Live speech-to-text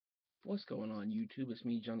What's going on YouTube? It's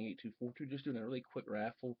me, Johnny8242, just doing a really quick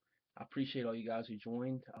raffle. I appreciate all you guys who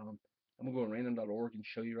joined. I'm gonna go to random.org and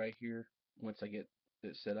show you right here once I get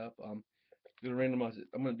it set up. I'm gonna randomize it.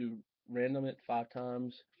 I'm gonna do random it 5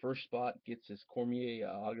 times. First spot gets this Cormier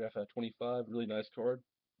autograph out of 25, really nice card.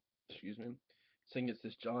 Excuse me. Second gets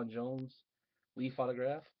this Jon Jones Leaf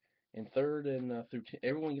autograph. And third and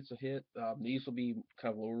everyone gets a hit. These will be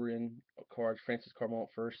kind of lower end cards. Francis Carmont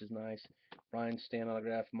first is nice. Ryan Stan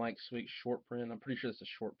autograph. Mike Swick short print. I'm pretty sure it's a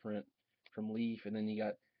short print from Leaf. And then you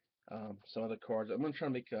got some other cards. I'm gonna try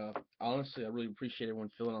to make. Honestly, I really appreciate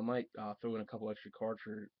everyone filling. I might throw in a couple extra cards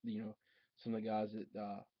for some of the guys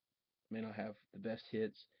that may not have the best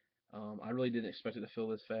hits. I really didn't expect it to fill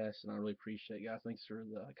this fast, and I really appreciate it, guys. Thanks for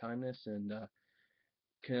the kindness and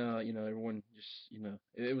everyone just,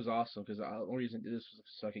 it was awesome because the only reason I did this was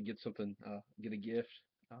so I could get something, get a gift.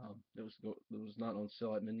 That was not on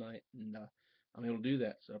sale at midnight, and I'm able to do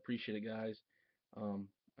that. So I appreciate it, guys. Um,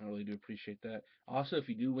 I really do appreciate that. Also, if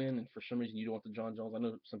you do win, and for some reason you don't want the Jon Jones, I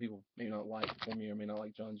know some people may not like me or may not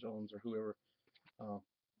like Jon Jones or whoever. Um,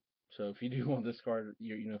 so if you do want this card,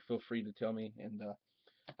 feel free to tell me. And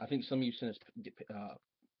I think some of you sent us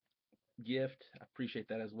gift. I appreciate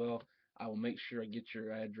that as well. I will make sure I get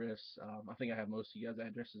your address. I think I have most of you guys'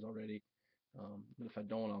 addresses already. But if I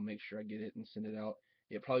don't, I'll make sure I get it and send it out.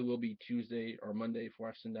 It probably will be Tuesday or Monday before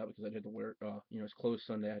I send out because I had to work. It's closed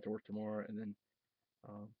Sunday. I have to work tomorrow and then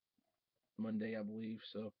um, Monday, I believe.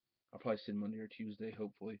 So I'll probably send Monday or Tuesday,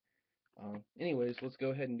 hopefully. Anyways, let's go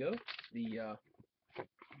ahead and go. Go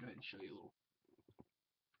ahead and show you a little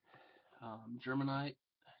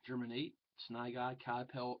Germanate, Sny Guy, Kai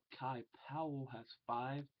Powell has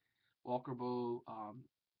 5. Walker Bow,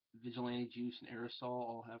 Vigilante Juice, and Aerosol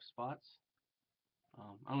all have spots. I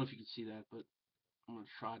don't know if you can see that, but I'm going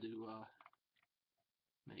to try to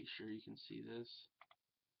make sure you can see this.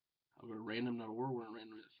 I'll go to random.org. We're going to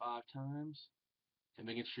random it 5 times. Okay,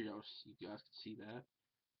 making sure you guys can see that.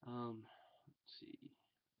 Let's see.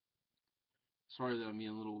 Sorry that I'm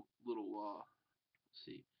being a let's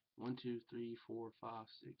see. 1, 2, 3, 4, 5,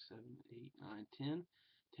 6, 7, 8, 9, 10.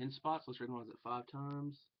 10 spots. Let's randomize it 5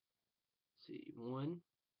 times. Let's see. 1,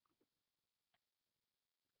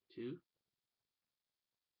 2,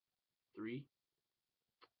 3,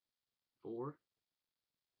 4,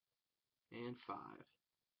 and 5.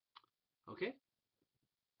 Okay.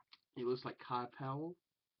 It looks like Kyle Powell.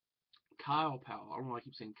 I don't know why I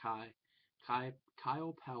keep saying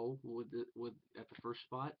Kyle Powell with at the first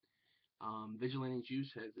spot. Vigilante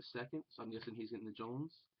Juice has the second, so I'm guessing he's getting the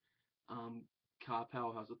Jones. Kyle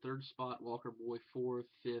Powell has the third spot. Walker Boy fourth,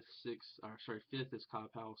 fifth, sixth. Fifth is Kyle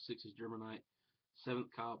Powell. Sixth is Germanite. Seventh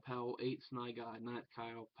Kyle Powell. Eighth Sny Guy. Ninth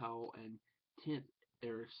Kyle Powell, and 10th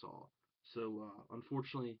Aerosol. So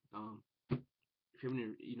unfortunately, if you have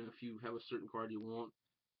if you have a certain card you want,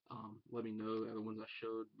 let me know. The other ones I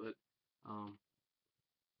showed, but um,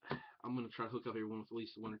 I'm gonna try to hook up everyone with at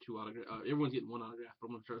least 1 or 2 autograph. Everyone's getting 1 autograph, but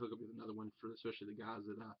I'm gonna try to hook up with another one for especially the guys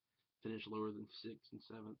that finish lower than 6th and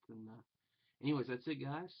 7th. And anyways, that's it,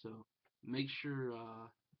 guys. So make sure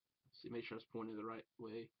make sure I was pointing the right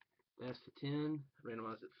way. That's the 10.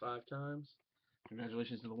 Randomize it 5 times.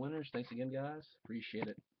 Congratulations to the winners. Thanks again, guys. Appreciate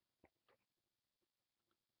it.